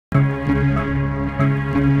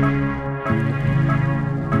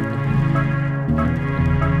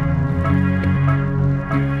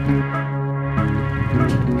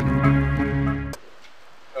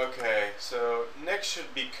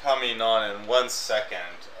1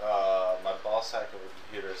 second. My boss hack of the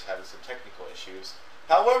computer is having some technical issues.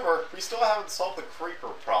 However, we still haven't solved the creeper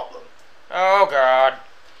problem. Oh god.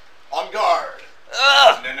 On guard.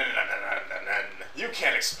 Ugh. No. You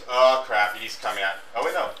can't oh crap, he's coming at. Oh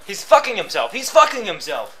wait, no. He's fucking himself. He's fucking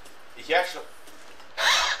himself. He actually.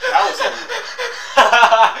 That was a.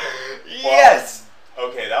 Yes. Well,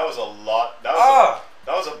 okay, that was a lot. That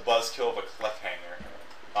was a buzzkill of a cliffhanger.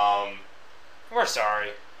 We're sorry.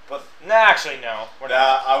 But nah, actually no. We're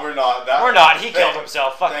not. We're not. We're not. He killed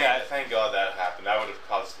himself. Fuck that. Thank God that happened. That would have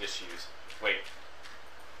caused issues. Wait.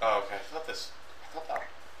 Oh, okay. I thought that.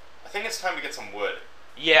 I think it's time to get some wood.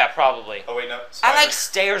 Yeah, probably. Oh wait, no. I like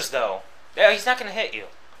stairs though. Yeah, he's not gonna hit you.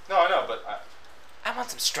 No, I know, but I want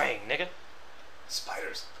some string, nigga.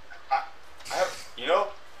 Spiders. I have. You know,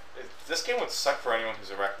 this game would suck for anyone who's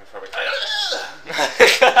arachnophobic.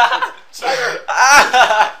 Spider.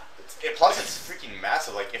 Plus, it's freaking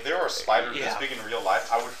massive. Like, if there were spiders this big in real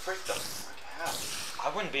life, I would freak the fuck out. I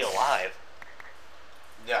wouldn't be alive.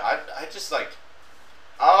 Yeah, I just like.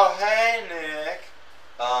 Oh, hey, Nick.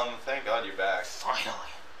 Thank God you're back.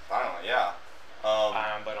 Finally, yeah.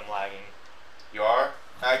 But I'm lagging. You are?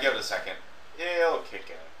 Give it a second. It'll kick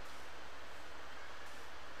in.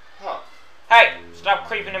 Huh. Hey, stop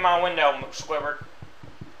creeping in my window, Squidward.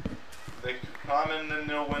 They climbing in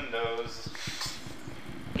your windows.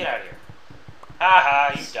 Get out of here.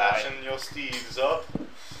 Haha, you died. Smashing your steves up.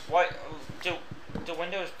 What? Do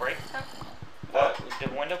windows break now? What? Do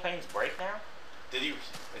window panes break now? Did you?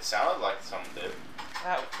 It sounded like some did.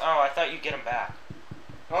 Oh, I thought you'd get them back.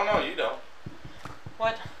 Oh no, you don't.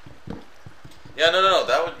 What? Yeah, no,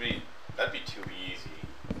 that'd be too easy.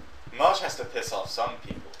 Nosh has to piss off some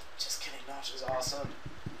people. Just kidding, Nosh is awesome.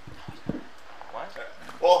 What?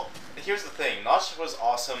 Well, here's the thing. Nosh was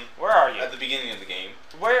awesome. Where are you? At the beginning of the game.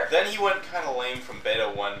 Where? Then he went kind of lame from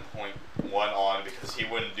beta 1.1 on because he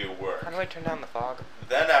wouldn't do work. How do I turn down the fog?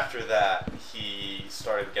 Then after that, he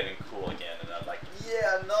started getting cool again, and I'm like,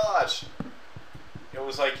 yeah, Nosh. It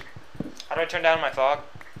was like. How do I turn down my fog?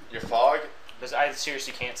 Your fog? Because I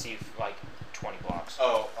seriously can't see like 20 blocks.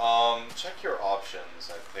 Oh, check your options,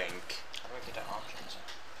 I think. How do I get to options?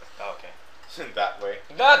 Oh, okay. That way.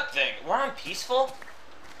 That thing! We're on peaceful?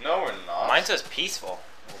 No, we're not. Mine says peaceful.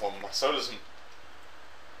 Well, so does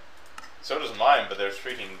mine, but there's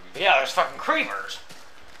freaking. Yeah, there's fucking creepers.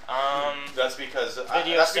 That's because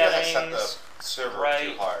video I set the settings, server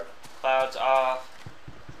right, too hard. Clouds off.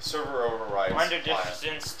 Server overrides. Render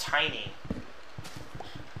distance tiny.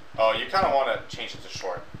 Oh, you kind of want to change it to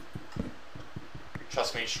short.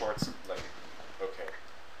 Trust me, shorts like okay.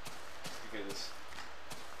 Because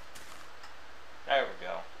there we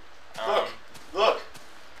go. Look.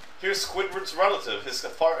 Here's Squidward's relative, his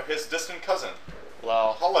distant cousin.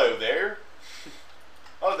 Well, hello there.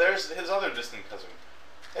 Oh, there's his other distant cousin.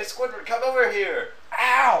 Hey, Squidward, come over here.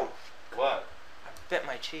 Ow! What? I bit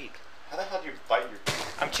my cheek. How the hell do you bite your?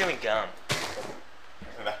 I'm chewing gum.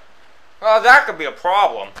 Well, that could be a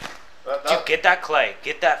problem. Dude, get that clay.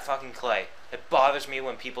 Get that fucking clay. It bothers me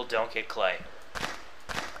when people don't get clay.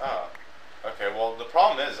 Oh. Okay, well, the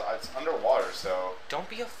problem is, it's underwater, so. Don't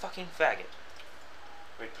be a fucking faggot.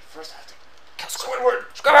 Wait, but first I have to. Kill Squidward!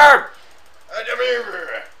 Squidward!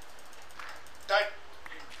 Die.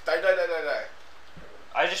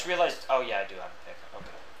 I just realized. Oh, yeah, I do have a pick.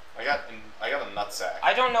 Okay. I got a nutsack.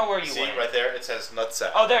 I don't know where you See, went. right there, it says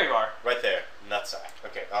nutsack. Oh, there you are. Right there, nutsack.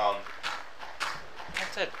 Okay,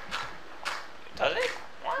 That's it. Does it?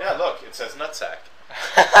 What? Yeah, look, it says nutsack.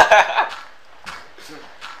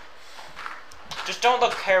 Just don't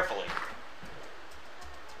look carefully.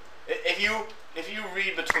 If you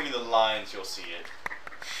read between the lines, you'll see it.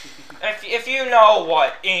 If you know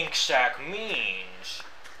what ink sac means.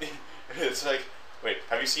 It's like, wait,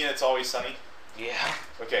 have you seen It's Always Sunny? Yeah.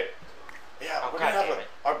 Okay. Yeah, Oh, we're gonna have goddammit.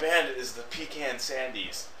 our band is the Pecan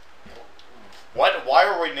Sandies. What? Why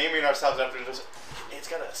are we naming ourselves after this? It's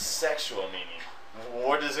got a sexual meaning.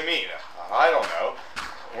 What does it mean? I don't know.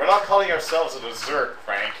 We're not calling ourselves a dessert,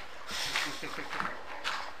 Frank.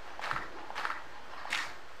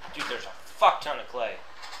 Dude, there's a fuck ton of clay.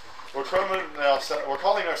 We're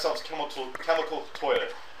calling ourselves chemical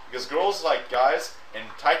toilet because girls like guys in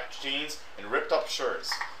tight jeans and ripped up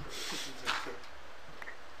shirts.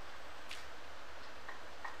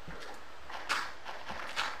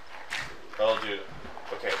 Oh, dude.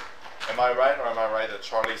 Okay. Am I right or am I right that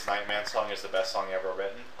Charlie's Nightman song is the best song ever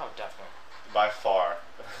written? Oh, definitely. By far.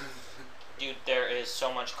 Dude, there is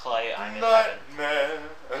so much clay. I'm in heaven. Nightman.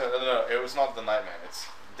 No, it was not the Nightman. It's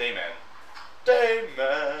Dayman.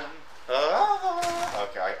 Dayman.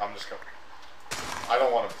 Okay, I'm just gonna. I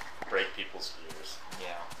don't want to break people's ears.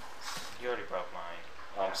 Yeah. You already broke mine.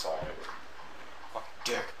 I'm sorry. Fuck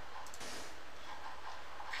dick.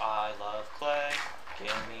 I love clay.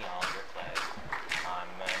 Give me all your clay. I'm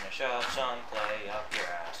gonna shove some clay up your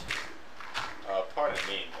ass. Pardon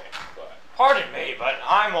me, Nick, but... Pardon me, but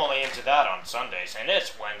I'm only into that on Sundays, and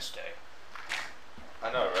it's Wednesday.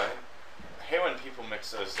 I know, right? I hate when people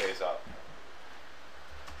mix those days up.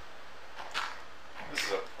 This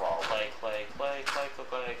is a problem. Clay, clay, clay, clay, clay,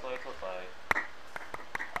 clay, clay, clay, clay.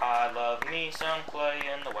 I love me some clay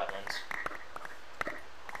in the wetlands.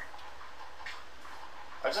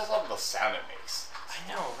 I just love the sound it makes. I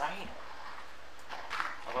know, right?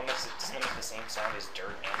 Although doesn't it make the same sound as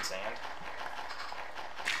dirt and sand?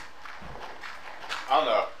 I don't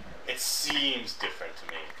know. It seems different to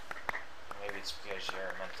me. Maybe it's because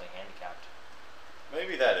you're mentally handicapped.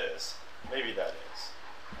 Maybe that is. Maybe that is.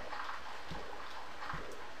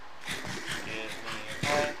 Give me your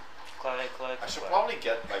clay, clay, clay, I should clay. probably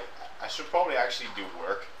get, like, I should probably actually do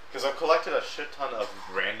work. Because I've collected a shit ton of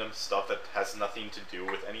random stuff that has nothing to do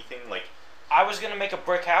with anything. Like, I was gonna make a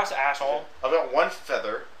brick house, asshole. I've got 1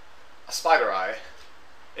 feather, a spider eye,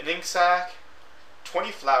 an ink sac,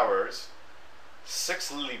 20 flowers,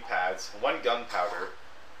 6 lily pads, 1 gunpowder,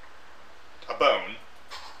 a bone,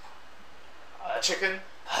 a chicken.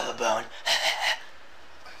 I have a bone.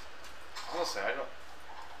 Honestly, I don't...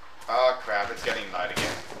 Oh crap, it's getting night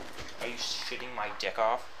again. Are you shitting my dick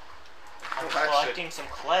off? I'm Actually, collecting some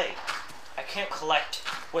clay. I can't collect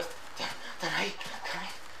with the night coming.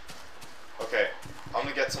 okay, I'm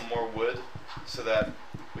gonna get some more wood so that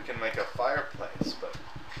we can make a fireplace, but...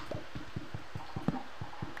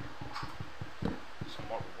 Some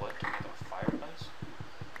more wood to make a fireplace?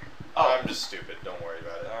 Oh, I'm just stupid, don't worry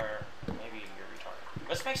about it. Or maybe you're retarded.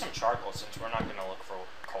 Let's make some charcoal since we're not gonna look for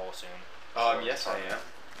coal soon. Yes I am.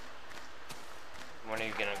 When are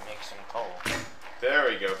you gonna make some coal? There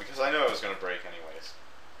we go, because I know it was gonna break anyways.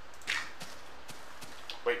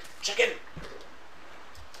 Wait, chicken!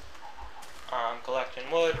 I'm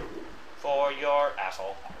collecting wood for your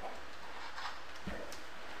asshole.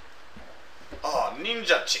 Oh,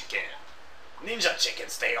 ninja chicken! Ninja chicken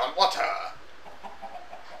stay on water!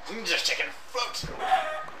 Ninja chicken float!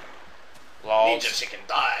 Lols. Ninja chicken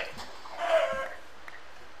die!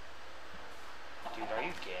 Dude, are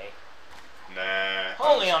you gay? Nah.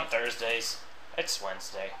 Only on Thursdays. It's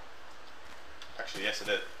Wednesday. Actually, yes it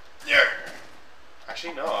is. Yeah.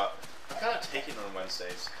 Actually, no. I'm kind of taking on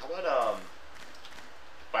Wednesdays. How about,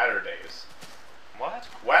 Watter days? What?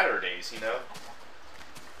 Watter days, you know?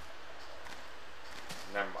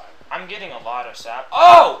 Never mind. I'm getting a lot of sap.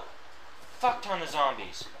 Oh! Fuck ton of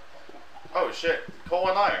zombies. Oh shit. Coal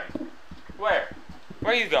and iron. Where?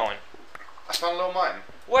 Where are you going? I found a little mine.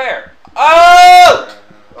 Where? Oh!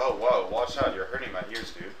 Oh, whoa. Watch out. You're hurting my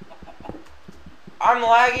ears, dude. I'm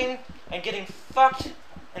lagging and getting fucked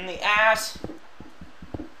in the ass.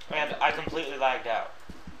 And I completely lagged out.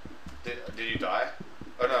 Did you die?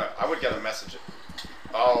 Oh no, I would get a message.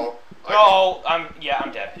 Oh. No, I'm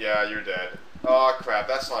dead. Yeah, you're dead. Oh crap,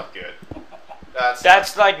 that's not good.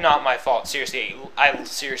 That's like not my fault. Seriously, I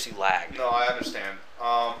seriously lagged. No, I understand.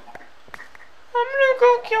 I'm gonna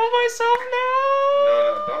go kill myself now.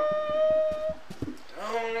 No,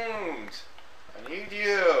 don't. I need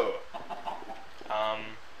you.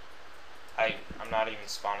 I'm not even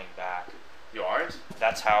spawning back. You aren't?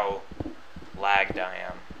 That's how lagged I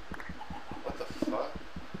am. What the fuck?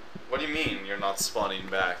 What do you mean you're not spawning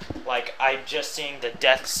back? Like, I'm just seeing the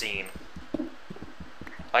death scene.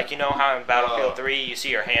 Like, you know how in Battlefield 3 you see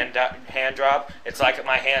your hand drop? It's like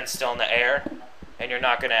my hand's still in the air, and you're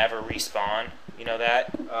not gonna ever respawn. You know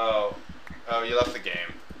that? Oh, you left the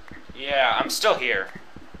game. Yeah, I'm still here.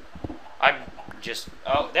 I'm just...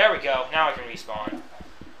 Oh, there we go. Now I can respawn.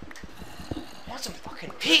 I want some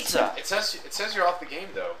fucking pizza! It says you're off the game,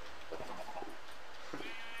 though.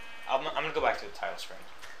 I'm gonna go back to the title screen.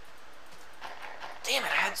 Damn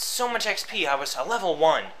it, I had so much XP. I was a level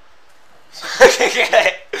 1.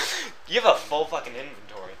 You have a full fucking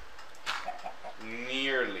inventory.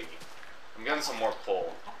 Nearly. I'm getting some more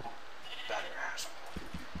coal. Better asshole.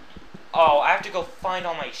 Oh, I have to go find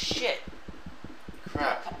all my shit.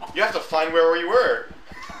 Crap. You have to find where we were.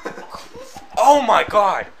 Oh my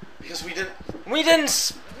god. Because we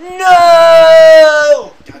didn't...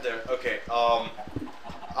 No! God damn it. Okay,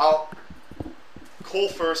 I'll... Coal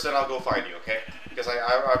first, then I'll go find you, okay? Because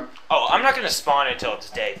I'm... Oh, I'm not gonna spawn until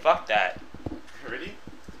it's day. Fuck that. Really?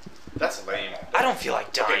 That's lame. I don't feel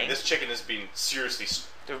like dying. Okay, this chicken is being seriously...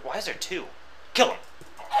 Why is there 2? Kill him.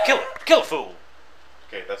 Kill him. Kill a fool.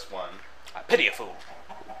 Okay, that's 1. I pity a fool.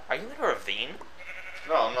 Are you in a ravine?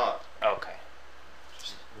 No, I'm not. Okay.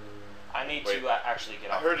 I need Wait. to actually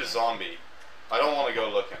get I off. heard a zombie. I don't want to go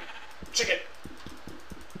looking. Chicken!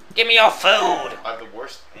 Give me your food! I have the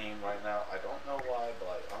worst aim right now. I don't know why, but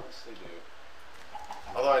I honestly do.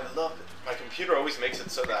 Although I love it. My computer always makes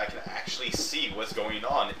it so that I can actually see what's going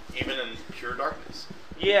on, even in pure darkness.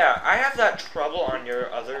 Yeah, I have that trouble on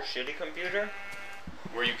your other shitty computer.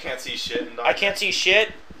 Where you can't see shit in darkness. I can't see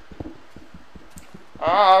shit.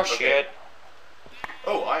 Oh, Okay. shit.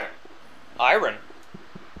 Oh, iron. Iron.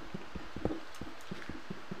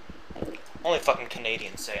 Only fucking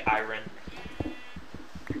Canadians say iron.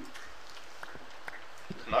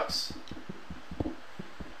 Canucks?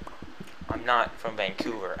 I'm not from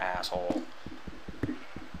Vancouver, asshole.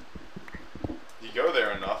 You go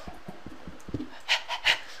there enough.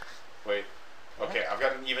 Wait. Okay, I've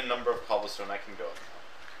got an even number of cobblestone I can go.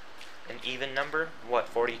 An even number? What,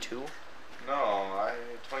 42? No,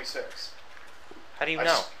 26. How do you I know?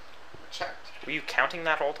 just checked. Were you counting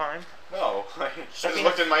that whole time? No, I Stop just being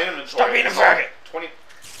looked in my inventory. Stop being a It's all faggot! 20.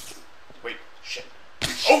 Wait, shit.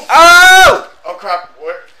 Oh! Oh! Oh crap!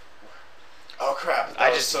 Where? Oh crap! That I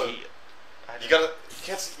was just. so. You gotta.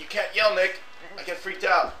 You can't yell, Nick. I get freaked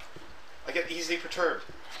out. I get easily perturbed.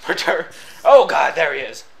 Perturb. Oh god, there he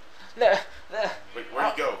is. Wait,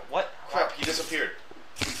 where'd he go? What? Crap! He disappeared.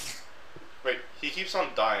 Wait, he keeps on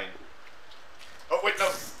dying. Oh wait, no!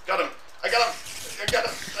 Got him! I got him! I got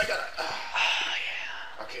him! I got him! Ah,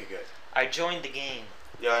 yeah. Okay, good. I joined the game.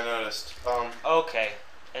 Yeah, I noticed. Okay,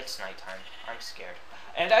 it's nighttime. I'm scared.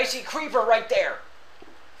 And I see Creeper right there.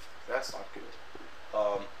 That's not good.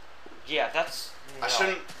 Yeah, that's. No. I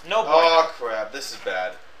shouldn't. No point. Oh crap! This is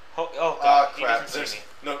bad. Oh god, he crap! doesn't see me.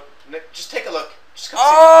 No, Nick, just take a look. Just come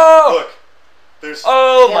Oh! see. Look. There's.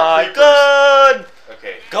 Oh 4 my creepers. god!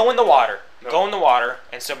 Okay. Go in the water. No. Go in the water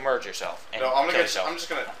and submerge yourself. And No, I'm kill gonna. yourself. I'm just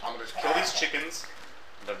gonna kill these chickens.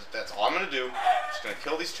 That's all I'm gonna do. Just gonna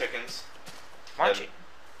kill these chickens. Why don't then- you?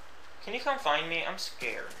 Can you come find me? I'm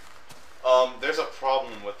scared. There's a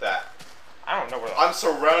problem with that. I don't know where. I'm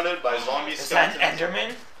surrounded by zombie Is that skeletons. an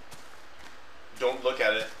Enderman? Don't look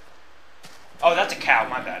at it. Oh, that's a cow.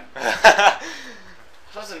 My bad.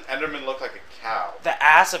 How does an Enderman look like a cow? The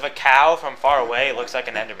ass of a cow from far away looks like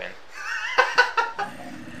an Enderman.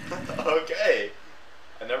 Okay.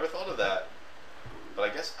 I never thought of that. But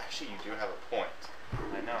I guess actually you do have a point.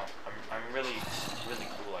 I know. I'm really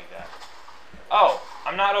cool like that. Oh,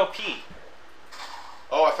 I'm not OP.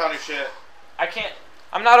 Oh, I found your shit. I can't.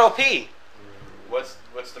 I'm not OP. What's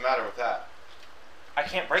the matter with that? I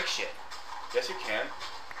can't break shit. Yes, you can.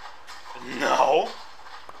 No.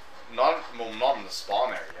 Not in the spawn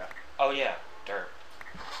area. Oh yeah, dirt.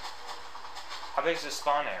 How big is the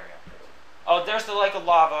spawn area? Oh, there's the lake of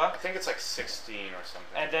lava, I think it's like 16 or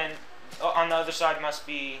something. and then on the other side must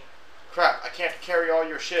be. Crap! I can't carry all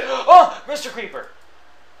your shit. Oh, Mr. Creeper.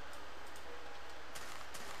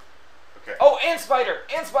 Okay. Oh, and spider,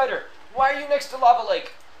 and spider. Why are you next to lava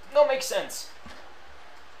lake? No, makes sense.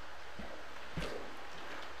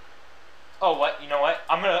 Oh, what? You know what?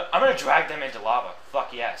 I'm gonna drag them into lava.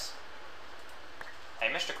 Fuck yes.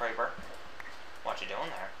 Hey, Mr. Creeper, what you doing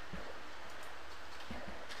there?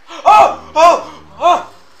 Oh! Oh!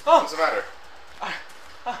 Oh! Oh! What's the matter?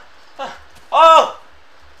 Oh!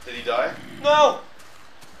 Did he die? No!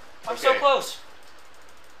 I'm so Okay. close.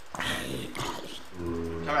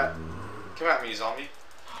 Come at me, zombie.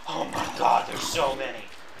 Oh my god, there's so many.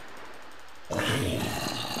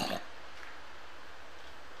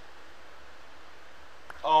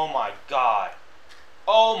 Oh my god.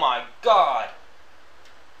 Oh my god.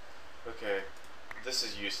 Okay. This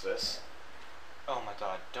is useless. Oh my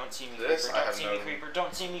god. Don't see me, This Creeper. I Don't have see no- me, Creeper.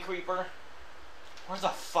 Don't see me, Creeper. Where the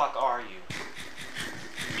fuck are you?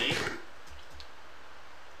 Me?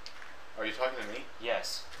 Are you talking to me?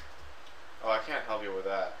 Yes. Oh, I can't help you with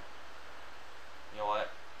that. You know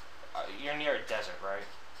what? You're near a desert, right?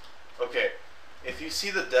 Okay. If you see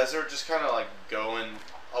the desert, just kind of like going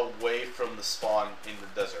away from the spawn in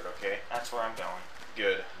the desert, okay? That's where I'm going.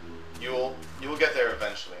 Good. You'll get there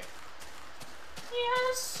eventually.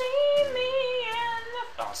 You see me in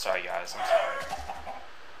the... Oh, sorry, guys. I'm sorry.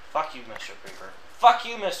 Fuck you, Mr. Creeper. Fuck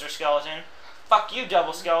you, Mr. Skeleton. Fuck you,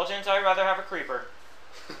 double skeletons. I'd rather have a creeper.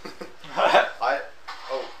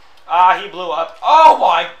 Ah, he blew up. Oh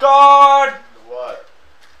my god! What?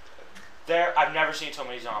 There, I've never seen so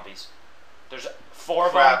many zombies. There's 4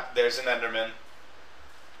 of them. Crap, there's an Enderman.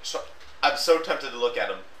 So, I'm so tempted to look at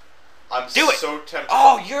him. I'm Do it. so tempted.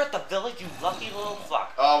 Oh, you're at the village, you lucky little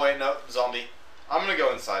fuck. Oh, wait, no, zombie. I'm gonna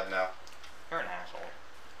go inside now. You're an asshole.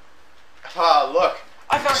 Ah, look.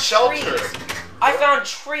 I found Shelter. trees. I found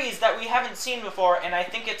trees that we haven't seen before, and I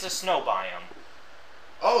think it's a snow biome.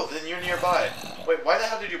 Oh, then you're nearby. Wait, why the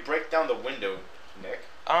hell did you break down the window, Nick?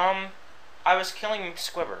 I was killing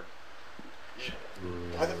Squidward.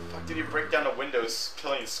 Why the fuck did you break down the windows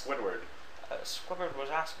killing Squidward? Squidward was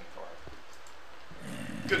asking for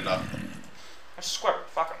it. Good enough. That's Squidward,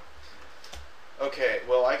 fuck him. Okay,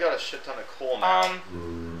 well, I got a shit ton of coal now.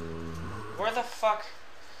 Where the fuck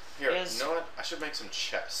Here, is... you know what? I should make some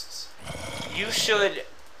chests. You should...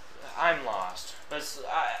 I'm lost. Because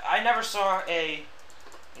I never saw a...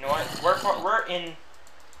 You know what? We're in...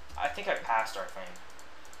 I think I passed our thing.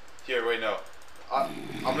 Here, wait, no. I'm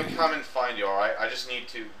gonna come and find you, alright? I just need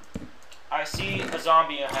to... I see a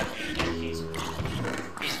zombie ahead of me, and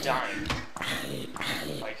he's dying.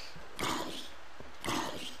 Like...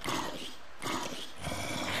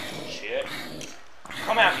 Shit.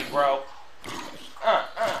 Come at me, bro.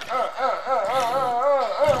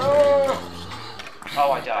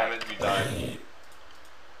 Oh, I died. Damn it, you died.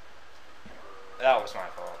 That was my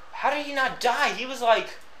fault. How did he not die? He was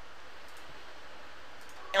like...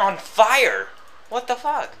 on fire. What the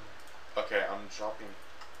fuck? Okay, I'm dropping...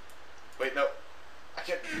 Wait, no. I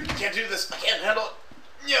can't do this. I can't handle it.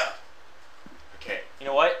 Yeah. Okay. You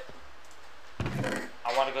know what?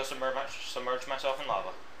 I want to go submerge myself in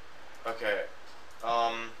lava. Okay.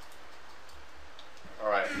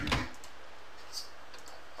 Alright.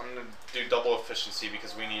 I'm gonna do double efficiency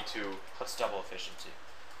because we need to... What's double efficiency?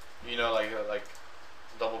 You know, like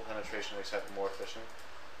double penetration except more efficient?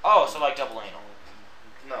 Oh, so like double anal.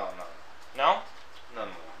 No? No? No.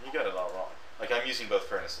 You got it all wrong. Like, I'm using both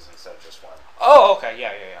furnaces instead of just one. Oh, okay.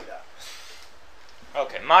 Yeah.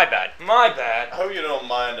 Okay, my bad. I hope you don't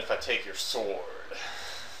mind if I take your sword.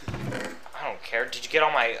 I don't care. Did you get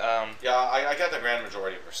all my, Yeah, I got the grand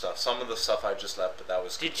majority of your stuff. Some of the stuff I just left, but that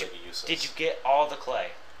was completely useless. Did you get all the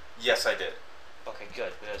clay? Yes, I did. Okay,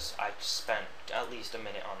 good, because I spent at least a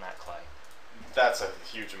minute on that clay. That's a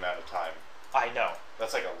huge amount of time. I know.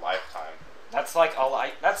 That's like a lifetime. That's like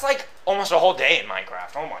that's like almost a whole day in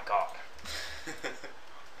Minecraft. Oh my god.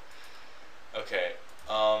 Okay,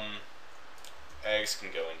 eggs can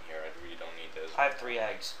go in here. I really don't need those. I have 3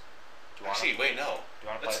 eggs. Do you want Actually, wait, no. Do you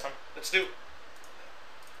want to play them? Let's do...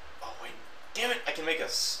 Oh, wait. Damn it, I can make a...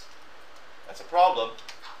 That's a problem.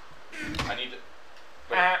 I need to...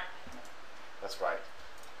 Wait. That's right.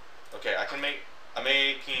 Okay, I'm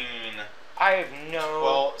making... I have no...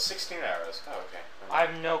 Well, 16 arrows. Oh, okay. I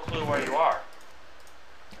have no clue where you are.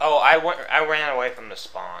 Oh, I ran away from the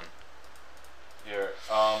spawn. Here,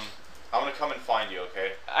 I'm gonna come and find you,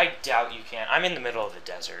 okay? I doubt you can. I'm in the middle of the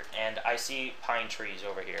desert, and I see pine trees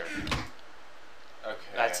over here.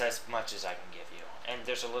 Okay. That's as much as I can give you. And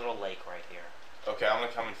there's a little lake right here. Okay, I'm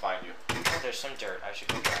gonna come and find you. Oh, there's some dirt. I should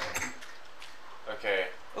go grab it. Okay.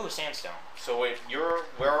 Ooh, sandstone. So wait,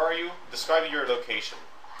 where are you? Describe your location.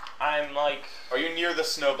 I'm like... Are you near the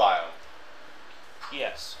snow biome?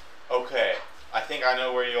 Yes. Okay. I think I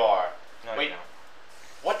know where you are. No, wait, you don't.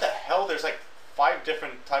 What the hell? There's like 5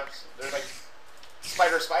 different types. There's like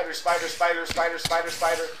spider.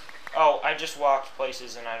 Oh, I just walked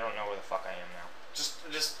places and I don't know where the fuck I am now.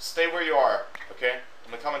 Just stay where you are, okay?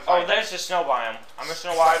 I'm gonna come and find you. Oh, there's the snow biome. I'm just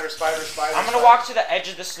gonna walk. Spider. I'm gonna walk to the edge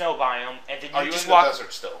of the snow biome, and then Are you just in the walk.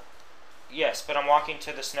 desert still? Yes, but I'm walking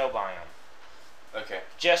to the snow biome. Okay.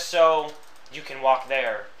 Just so you can walk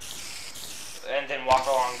there, and then walk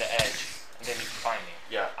along the edge, and then you can find me.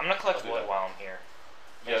 Yeah. I'm gonna collect wood while I'm here.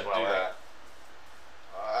 Yeah, as well, do right? that.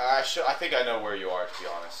 I think I know where you are, to be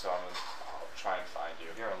honest. So I'll try and find you.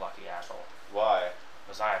 You're a lucky asshole. Why?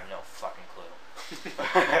 Because I have no fucking clue.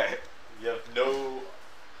 You have no...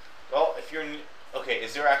 Well, if you're... Okay,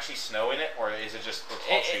 is there actually snow in it, or is it just the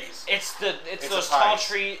tall trees? It's those a tall pines.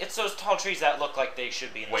 trees. It's those tall trees that look like they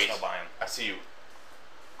should be in the snow biome. I see you.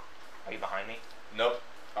 Are you behind me? Nope.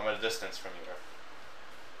 I'm at a distance from you.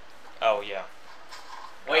 Oh yeah.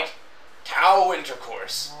 Wait. Cow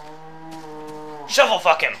intercourse. Shovel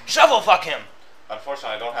fuck him! Shovel fuck him!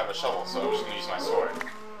 Unfortunately, I don't have a shovel, so I'm just gonna use my sword.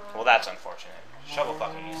 Well, that's unfortunate. Shovel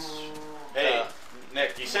fucking is... Hey,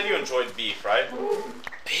 Nick, you said you enjoyed beef, right?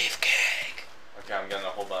 Beefcake! Okay, I'm getting a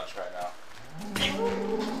whole bunch right now.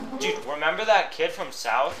 Dude, remember that kid from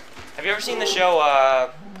South? Have you ever seen the show,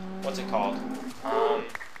 what's it called?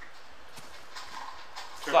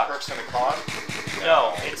 Two Fuck. Perks and a Con?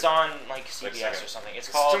 No, it's on, like, Wait a CBS second. or something. It's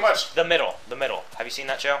It's called... too much. The Middle. Have you seen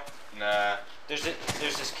that show? Nah. There's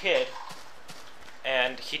this kid,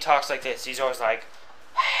 and he talks like this. He's always like,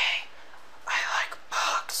 "Hey, I like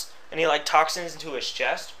bugs," and he like talks into his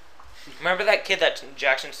chest. Remember that kid that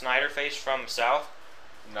Jackson Snyder faced from South?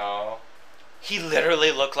 No. He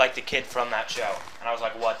literally looked like the kid from that show, and I was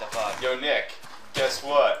like, "What the fuck?" Yo, Nick, guess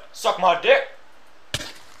what? Suck my dick.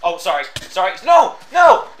 Oh, sorry. Sorry. No!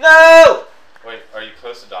 No! No! Wait, are you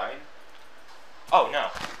close to dying? Oh, no.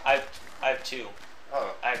 I have 2.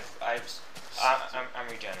 Oh. I'm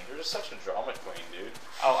regenning. You're just such a drama queen, dude.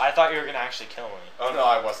 Oh, I thought you were gonna actually kill me. Oh, no,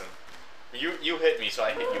 I wasn't. You hit me, so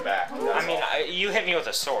I hit you back. I mean, you hit me with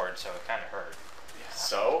a sword, so it kind of hurt.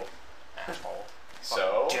 So? Asshole.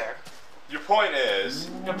 So? Jerk. Your point is...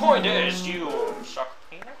 The point is, you suck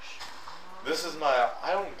penis? This is my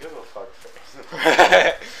I don't give a fuck face.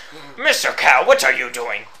 Mr. Cow, what are you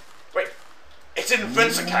doing? Wait, it's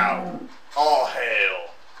InvinciCow. All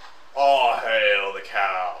hail. All hail the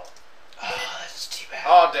cow. Oh, that's too bad.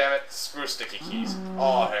 Oh, damn it. Screw sticky keys.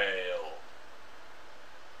 All hail.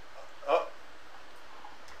 Oh.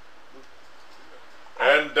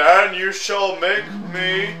 And then you shall make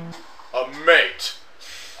me a mate.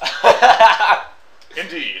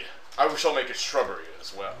 Indeed. I shall make a shrubbery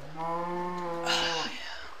as well.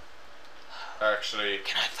 Actually...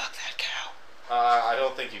 Can I fuck that cow? I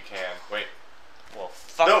don't think you can. Wait. Well,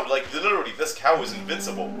 fuck. No, like, literally, this cow is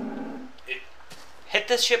invincible. Hit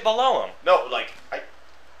this shit below him. No, like,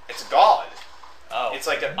 it's a god. Oh. It's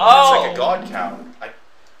like a, Oh. it's like a god cow.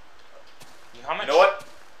 How much? You know what?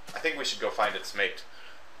 I think we should go find its mate.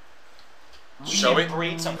 Shall we?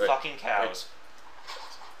 Breed some fucking cows.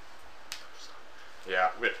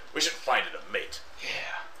 Yeah, we should find it a mate.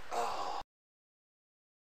 Yeah.